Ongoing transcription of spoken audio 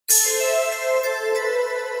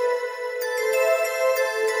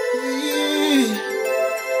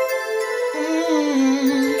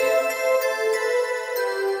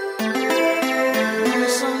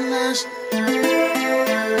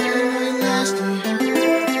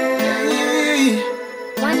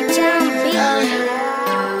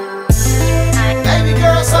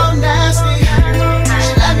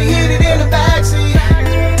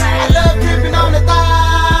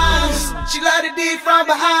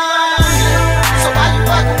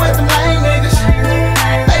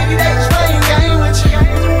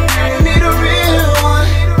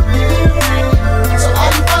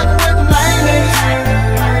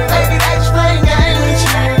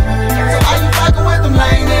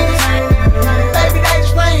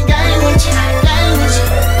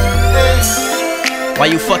Why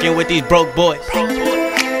you fucking with these broke boys?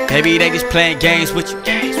 Maybe they just playing games with you.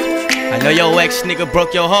 I know your ex nigga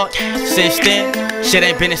broke your heart. Since then, shit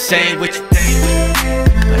ain't been the same with you.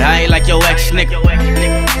 But I ain't like your ex nigga.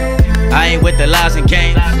 I ain't with the lies and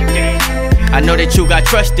games. I know that you got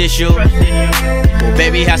trust issues. Well,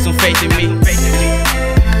 baby, have some faith in me.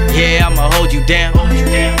 Yeah, I'ma hold you down.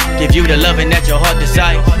 Give you the loving that your heart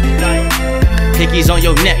desires. Pickies on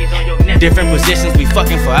your neck. Different positions, we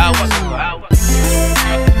fucking for hours.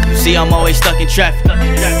 You see, I'm always stuck in traffic.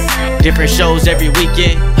 Different shows every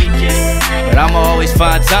weekend. But I'ma always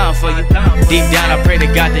find time for you. Deep down, I pray to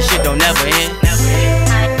God this shit don't ever end.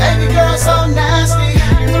 Baby girl so nasty.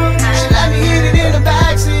 She let me hit it in the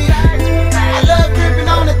backseat. I love gripping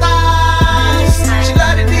on the thighs. She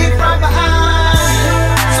love the deep from behind.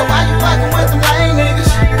 So why you fucking with them lame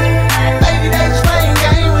niggas? Baby, they just playing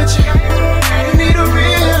game with you. You need a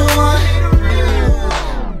real one.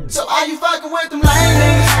 So why you fucking with them lame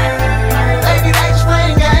niggas? Baby, they just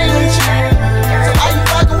playing game with you. So why you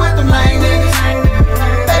fucking with them lame niggas?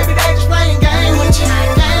 Baby, they just playing game with you.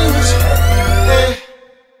 Game with you. Yeah.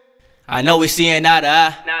 I know we seeing eye to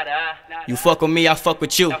eye. You fuck with me, I fuck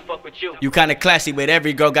with you. You kinda classy, but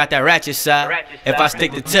every girl got that ratchet side. If I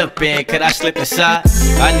stick the tip in, could I slip inside?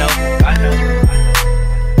 I know.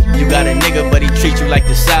 You got a nigga, but he treat you like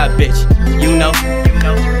the side bitch. You know.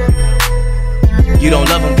 You don't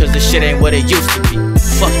love him cause the shit ain't what it used to be.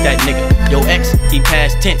 Fuck that nigga. Your ex, he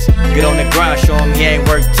past tense. Get on the grind, show him he ain't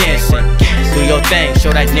worth 10 cents. Do your thing,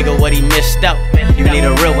 show that nigga what he missed out. You need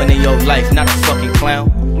a real one in your life, not a fucking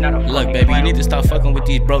clown. Look, baby, you need to stop fucking with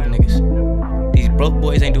these broke niggas. These broke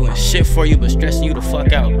boys ain't doing shit for you but stressing you the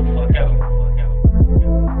fuck out.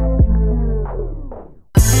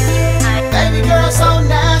 Baby girl so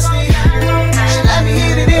nasty.